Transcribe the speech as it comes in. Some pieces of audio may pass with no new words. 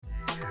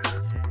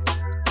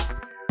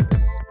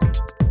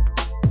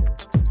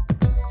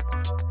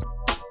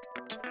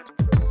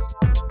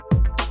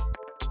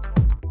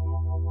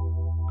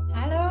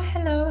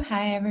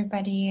Hi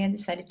everybody, I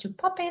decided to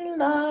pop in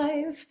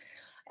live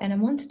and I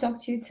want to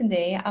talk to you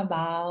today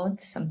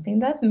about something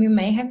that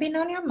may have been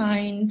on your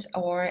mind,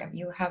 or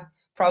you have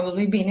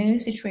probably been in a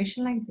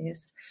situation like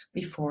this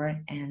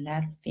before, and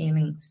that's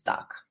feeling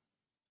stuck.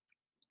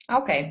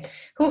 Okay,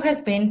 who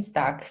has been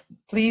stuck?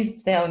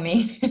 Please tell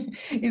me.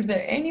 Is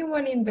there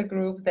anyone in the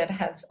group that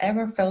has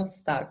ever felt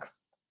stuck?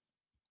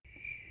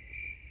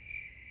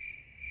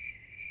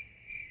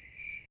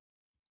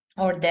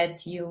 Or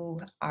that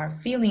you are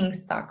feeling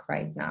stuck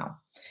right now?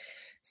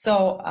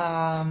 So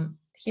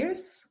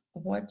here's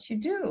what you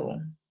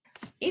do.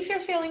 If you're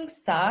feeling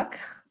stuck,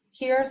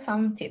 here are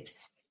some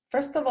tips.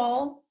 First of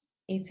all,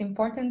 it's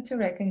important to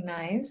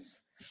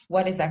recognize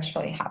what is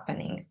actually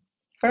happening.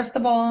 First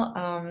of all,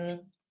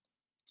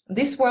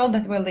 this world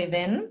that we live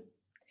in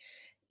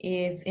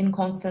is in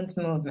constant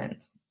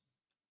movement.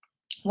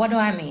 What do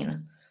I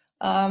mean?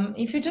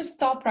 If you just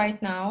stop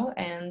right now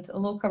and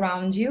look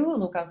around you,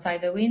 look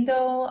outside the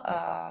window,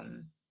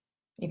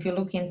 if you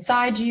look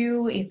inside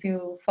you, if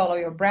you follow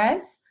your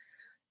breath,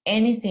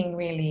 anything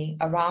really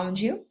around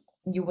you,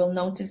 you will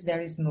notice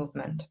there is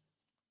movement.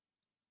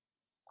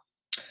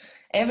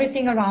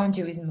 Everything around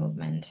you is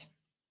movement.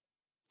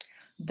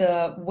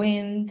 The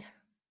wind,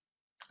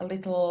 a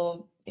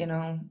little,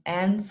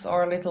 ants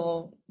or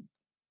little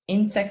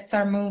insects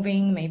are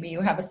moving. Maybe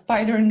you have a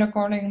spider in the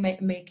corner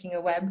making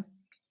a web.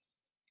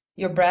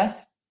 Your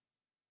breath,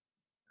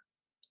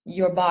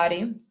 your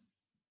body,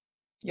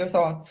 your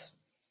thoughts,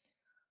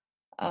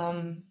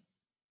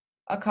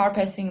 a car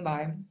passing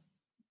by,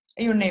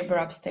 your neighbor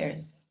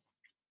upstairs.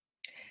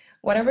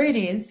 Whatever it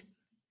is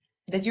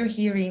that you're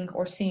hearing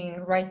or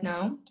seeing right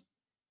now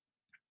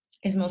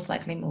is most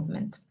likely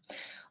movement.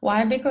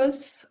 Why?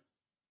 Because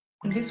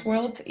this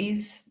world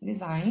is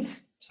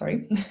designed,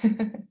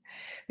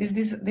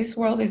 this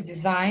world is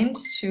designed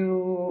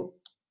to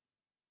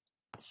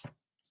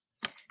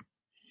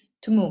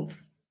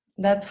move.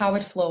 That's how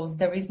it flows.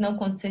 There is no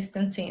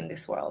consistency in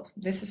this world.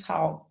 This is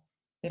how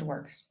it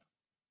works.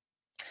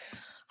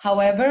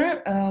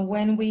 However,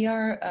 when we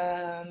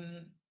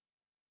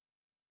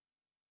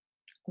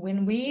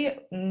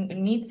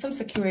need some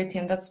security,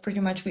 and that's pretty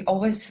much, we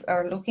always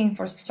are looking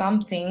for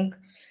something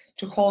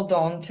to hold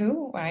on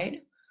to,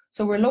 right?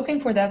 So we're looking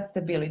for that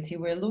stability.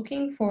 We're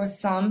looking for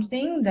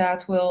something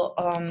that will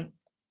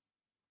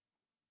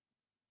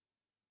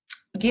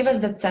give us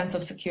that sense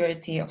of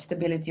security, of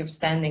stability, of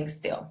standing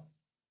still,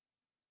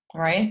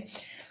 right?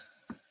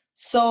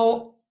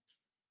 So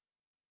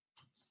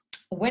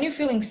when you're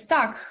feeling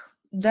stuck,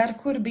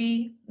 that could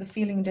be the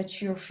feeling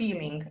that you're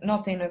feeling,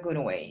 not in a good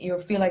way. You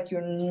feel like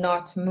you're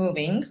not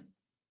moving,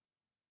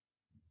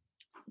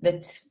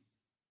 that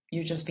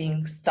you're just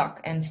being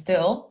stuck and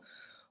still,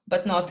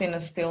 but not in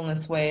a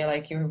stillness way,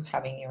 like you're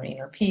having your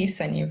inner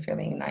peace and you're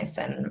feeling nice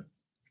and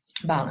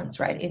balanced,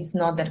 right? It's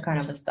not that kind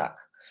of a stuck.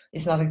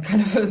 It's not a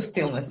kind of a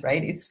stillness,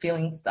 right? It's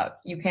feeling stuck.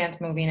 You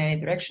can't move in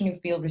any direction. You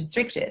feel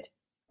restricted,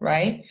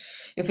 right?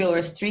 You feel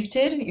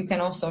restricted. You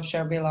can also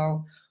share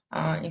below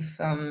if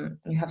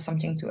you have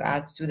something to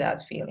add to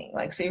that feeling.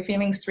 Like, so you're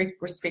feeling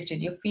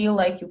restricted. You feel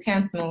like you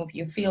can't move.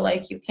 You feel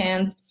like you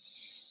can't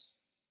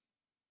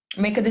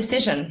make a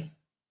decision.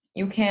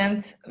 You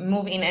can't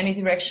move in any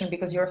direction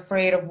because you're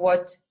afraid of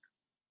what,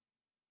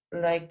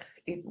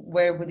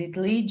 where would it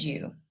lead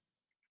you?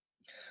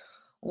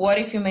 What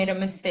if you made a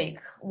mistake?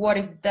 What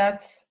if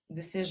that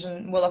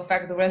decision will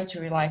affect the rest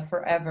of your life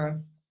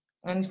forever?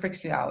 And it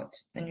freaks you out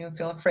and you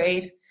feel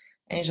afraid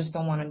and you just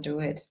don't want to do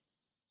it.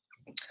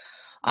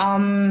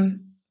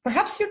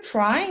 Perhaps you're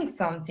trying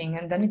something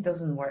and then it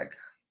doesn't work,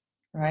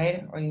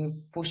 right? Or you're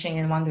pushing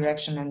in one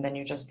direction and then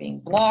you're just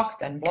being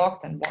blocked and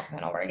blocked and blocked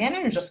and over again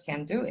and you just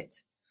can't do it,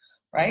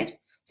 right?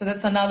 So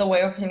that's another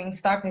way of feeling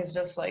stuck, is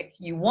just like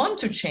you want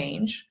to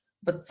change,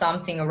 but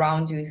something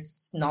around you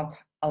is not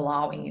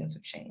allowing you to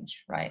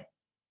change, right?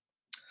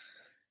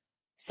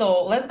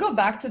 So let's go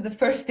back to the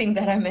first thing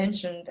that I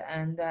mentioned,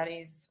 and that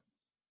is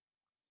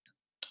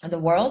the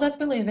world that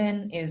we live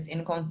in is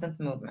in constant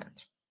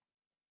movement.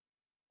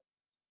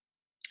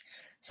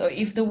 So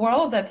if the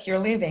world that you're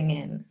living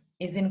in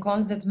is in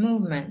constant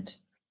movement,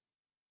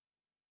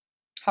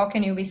 how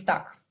can you be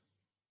stuck?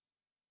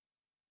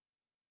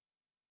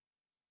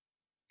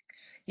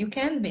 You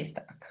can't be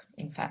stuck.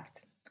 In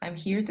fact, I'm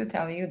here to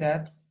tell you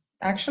that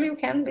actually you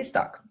can be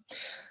stuck.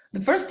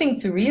 The first thing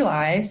to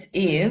realize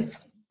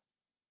is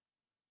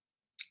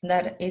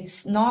that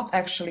it's not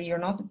actually, you're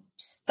not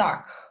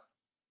stuck.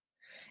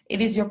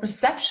 It is your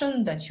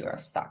perception that you are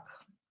stuck.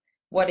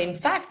 What in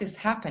fact is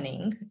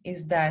happening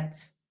is that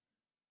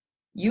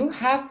you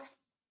have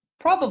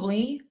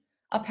probably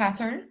a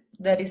pattern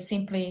that is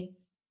simply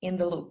in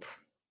the loop.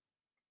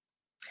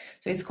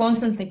 So it's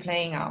constantly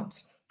playing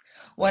out.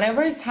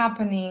 Whatever is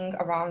happening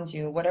around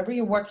you, whatever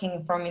you're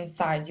working from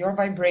inside, your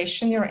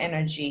vibration, your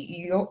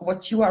energy,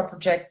 what you are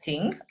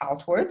projecting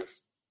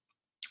outwards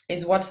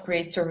is what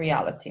creates your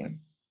reality.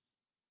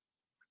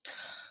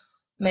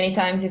 Many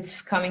times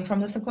it's coming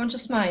from the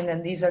subconscious mind,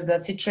 and these are the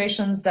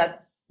situations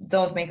that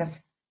don't make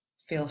us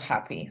feel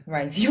happy,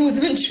 right? You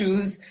wouldn't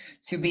choose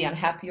to be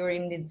unhappy or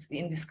in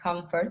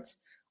discomfort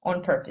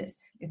on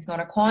purpose. It's not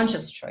a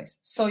conscious choice.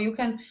 So you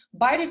can,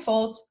 by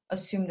default,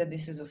 assume that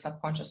this is a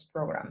subconscious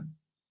program,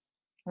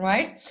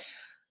 right?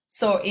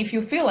 So if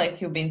you feel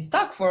like you've been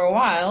stuck for a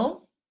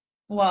while,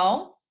 well,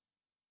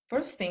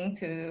 first thing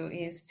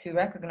is to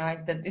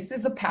recognize that this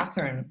is a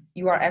pattern.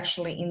 You are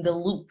actually in the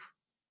loop.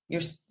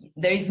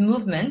 There is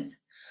movement,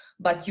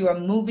 but you are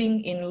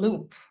moving in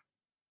loop.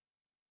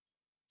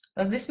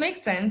 Does this make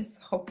sense?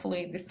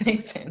 Hopefully this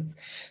makes sense.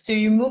 So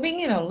you're moving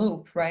in a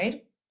loop,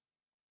 right?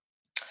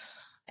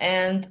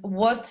 And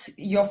what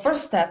your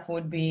first step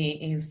would be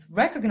is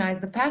recognize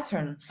the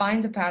pattern,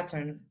 find the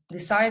pattern,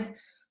 decide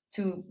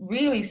to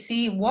really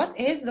see what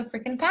is the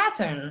freaking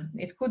pattern.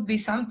 It could be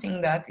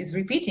something that is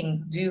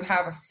repeating. Do you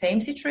have a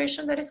same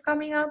situation that is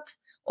coming up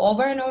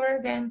over and over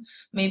again?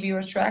 Maybe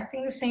you're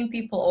attracting the same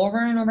people over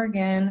and over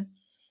again.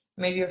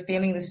 Maybe you're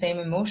feeling the same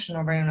emotion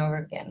over and over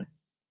again.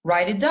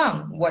 Write it down.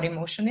 What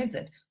emotion is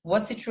it?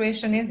 What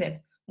situation is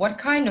it? What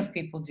kind of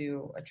people do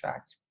you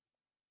attract?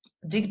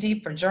 Dig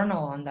deeper,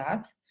 journal on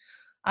that.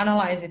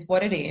 Analyze it,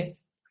 what it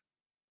is.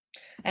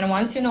 And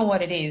once you know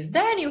what it is,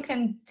 then you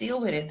can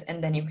deal with it,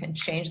 and then you can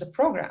change the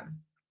program.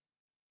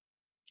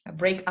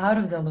 Break out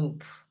of the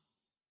loop,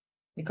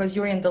 because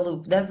you're in the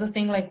loop. That's the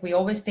thing, like we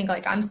always think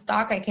like, I'm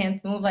stuck, I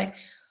can't move. Like,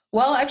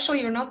 well,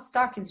 actually you're not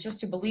stuck. It's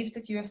just you believe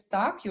that you're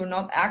stuck. You're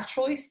not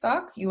actually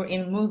stuck. You're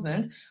in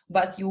movement,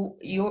 but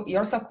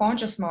your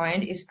subconscious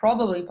mind is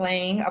probably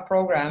playing a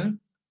program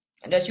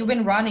that you've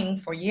been running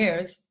for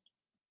years,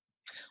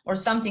 or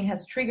something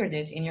has triggered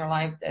it in your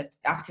life that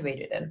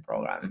activated that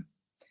program.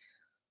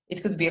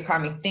 It could be a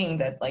karmic thing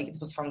that like it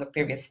was from the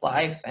previous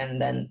life, and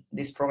then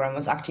this program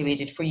was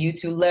activated for you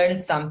to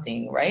learn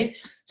something, right?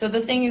 So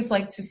the thing is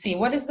like to see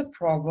what is the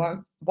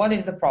problem, what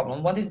is the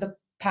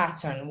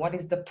pattern, what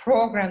is the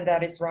program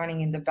that is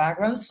running in the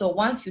background. So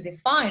once you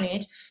define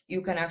it,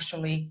 you can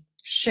actually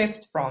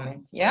shift from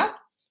it. Yeah.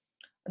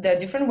 There are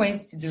different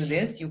ways to do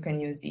this. You can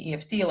use the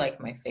EFT,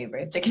 like my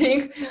favorite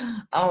technique.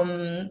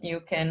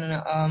 You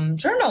can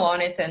journal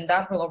on it, and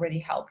that will already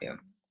help you.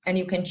 And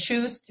you can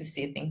choose to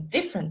see things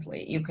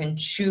differently. You can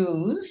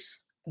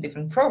choose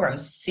different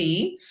programs,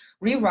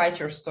 rewrite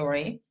your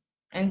story,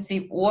 and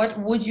see what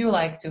would you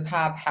like to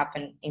have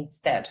happen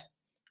instead.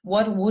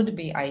 What would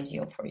be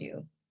ideal for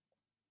you?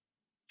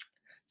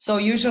 So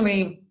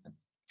usually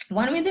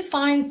when we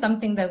define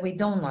something that we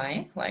don't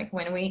like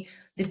when we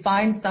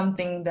define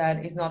something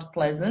that is not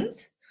pleasant,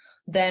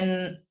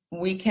 then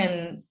we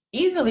can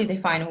easily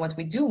define what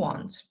we do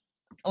want.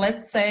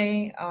 Let's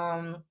say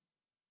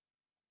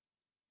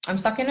I'm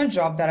stuck in a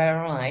job that I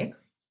don't like.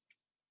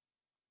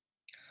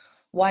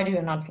 Why do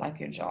you not like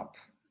your job?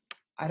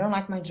 I don't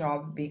like my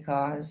job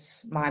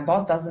because my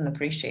boss doesn't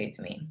appreciate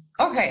me.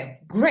 Okay,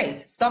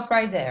 great. Stop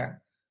right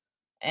there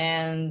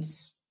and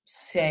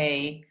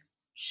say,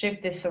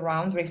 shift this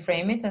around,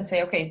 reframe it and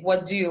say, okay,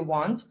 what do you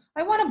want?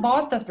 I want a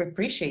boss that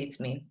appreciates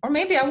me. Or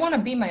maybe I want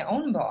to be my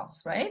own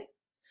boss, right?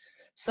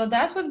 So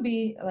that would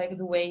be like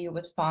the way you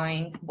would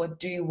find what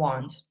do you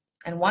want.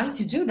 And once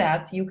you do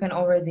that, you can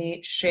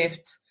already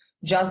shift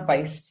just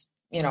by,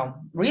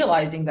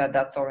 realizing that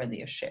that's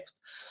already a shift.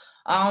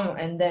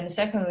 And then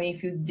secondly,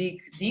 if you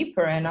dig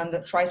deeper and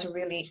try to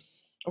really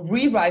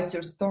rewrite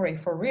your story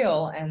for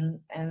real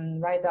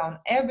and write down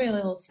every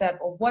little step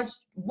of what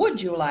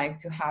would you like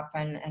to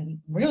happen and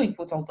really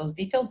put all those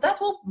details, that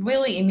will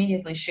really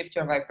immediately shift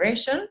your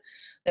vibration.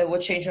 That will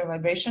change your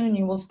vibration, and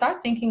you will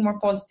start thinking more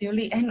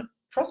positively, and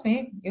trust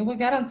me, you will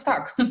get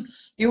unstuck.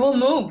 You will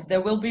move.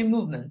 There will be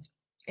movement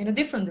in a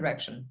different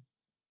direction,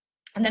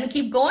 and then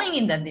keep going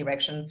in that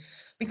direction.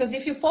 Because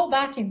if you fall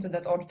back into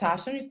that old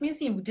pattern, it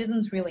means you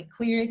didn't really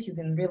clear it, you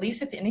didn't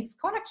release it, and it's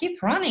going to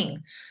keep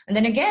running. And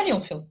then again, you'll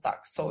feel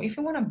stuck. So if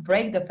you want to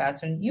break the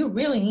pattern, you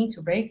really need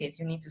to break it.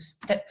 You need to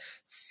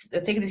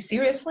take this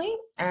seriously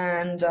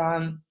and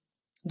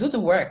do the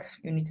work.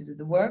 You need to do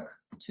the work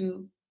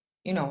to,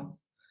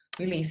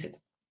 release it.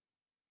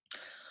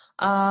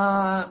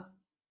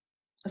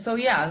 So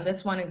yeah,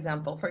 that's one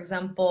example. For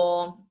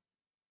example,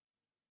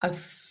 I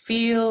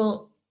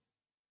feel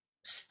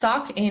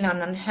stuck in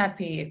an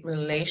unhappy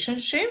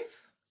relationship.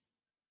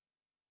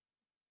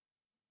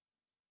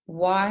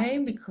 Why?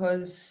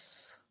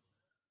 Because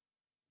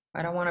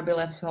I don't want to be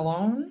left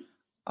alone,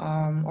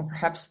 or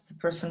perhaps the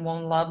person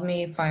won't love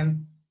me if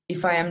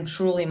I am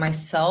truly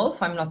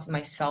myself. I'm not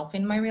myself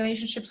in my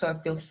relationship, so I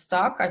feel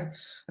stuck. I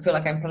feel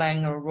like I'm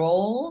playing a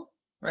role,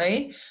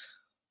 right?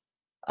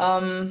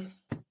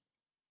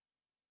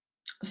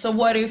 So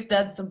what if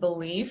that's a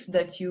belief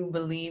that you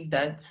believe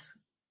that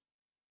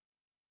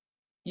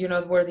you're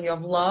not worthy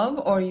of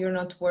love, or you're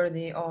not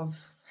worthy of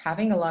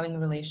having a loving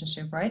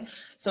relationship, right?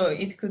 So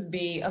it could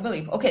be a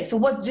belief. Okay, so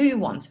what do you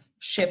want?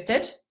 Shift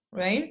it,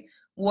 right?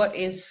 What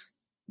is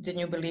the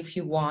new belief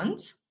you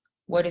want?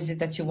 What is it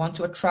that you want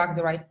to attract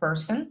the right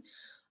person?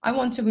 I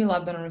want to be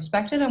loved and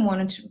respected. I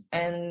want to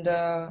and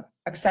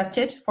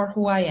accepted for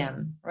who I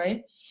am,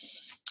 right?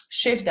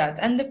 shift that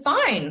and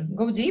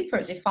go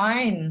deeper,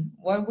 define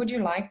what would you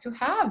like to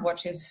have,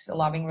 what is a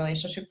loving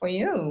relationship for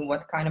you,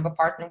 what kind of a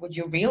partner would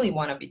you really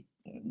want to be,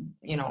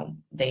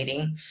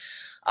 dating.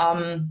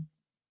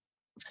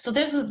 So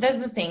there's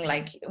this thing,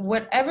 like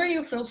whatever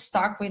you feel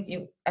stuck with,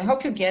 I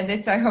hope you get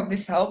it. I hope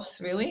this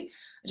helps. Really,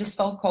 I just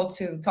felt called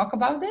to talk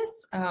about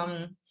this,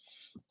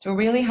 to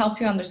really help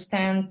you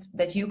understand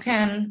that you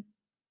can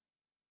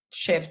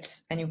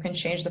shift and you can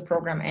change the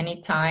program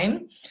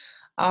anytime.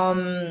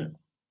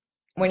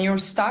 When you're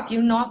stuck,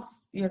 you're not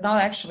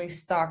actually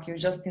stuck, you're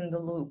just in the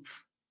loop,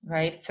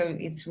 right? So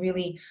it's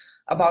really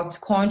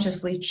about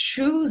consciously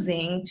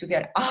choosing to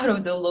get out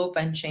of the loop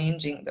and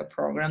changing the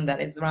program that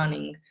is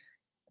running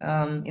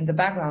in the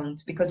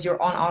background, because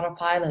you're on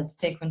autopilot.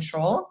 Take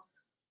control,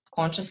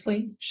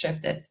 consciously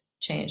shift it,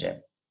 change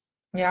it.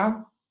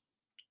 Yeah,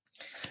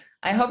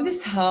 I hope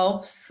this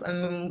helps.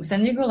 I'm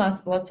sending you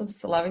lots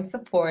of loving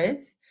support.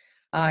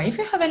 If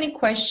you have any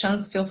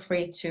questions, feel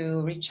free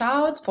to reach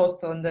out,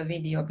 post on the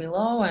video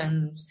below,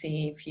 and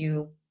see if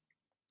you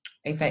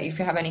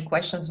have any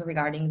questions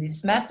regarding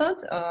this method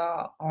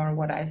or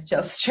what I've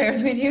just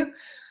shared with you,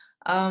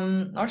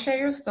 or share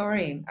your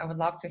story. I would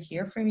love to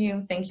hear from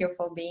you. Thank you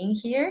for being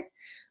here.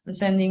 I'm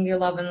sending you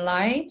love and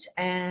light,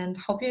 and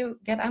hope you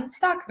get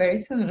unstuck very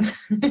soon.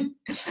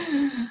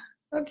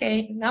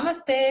 Okay,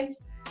 namaste.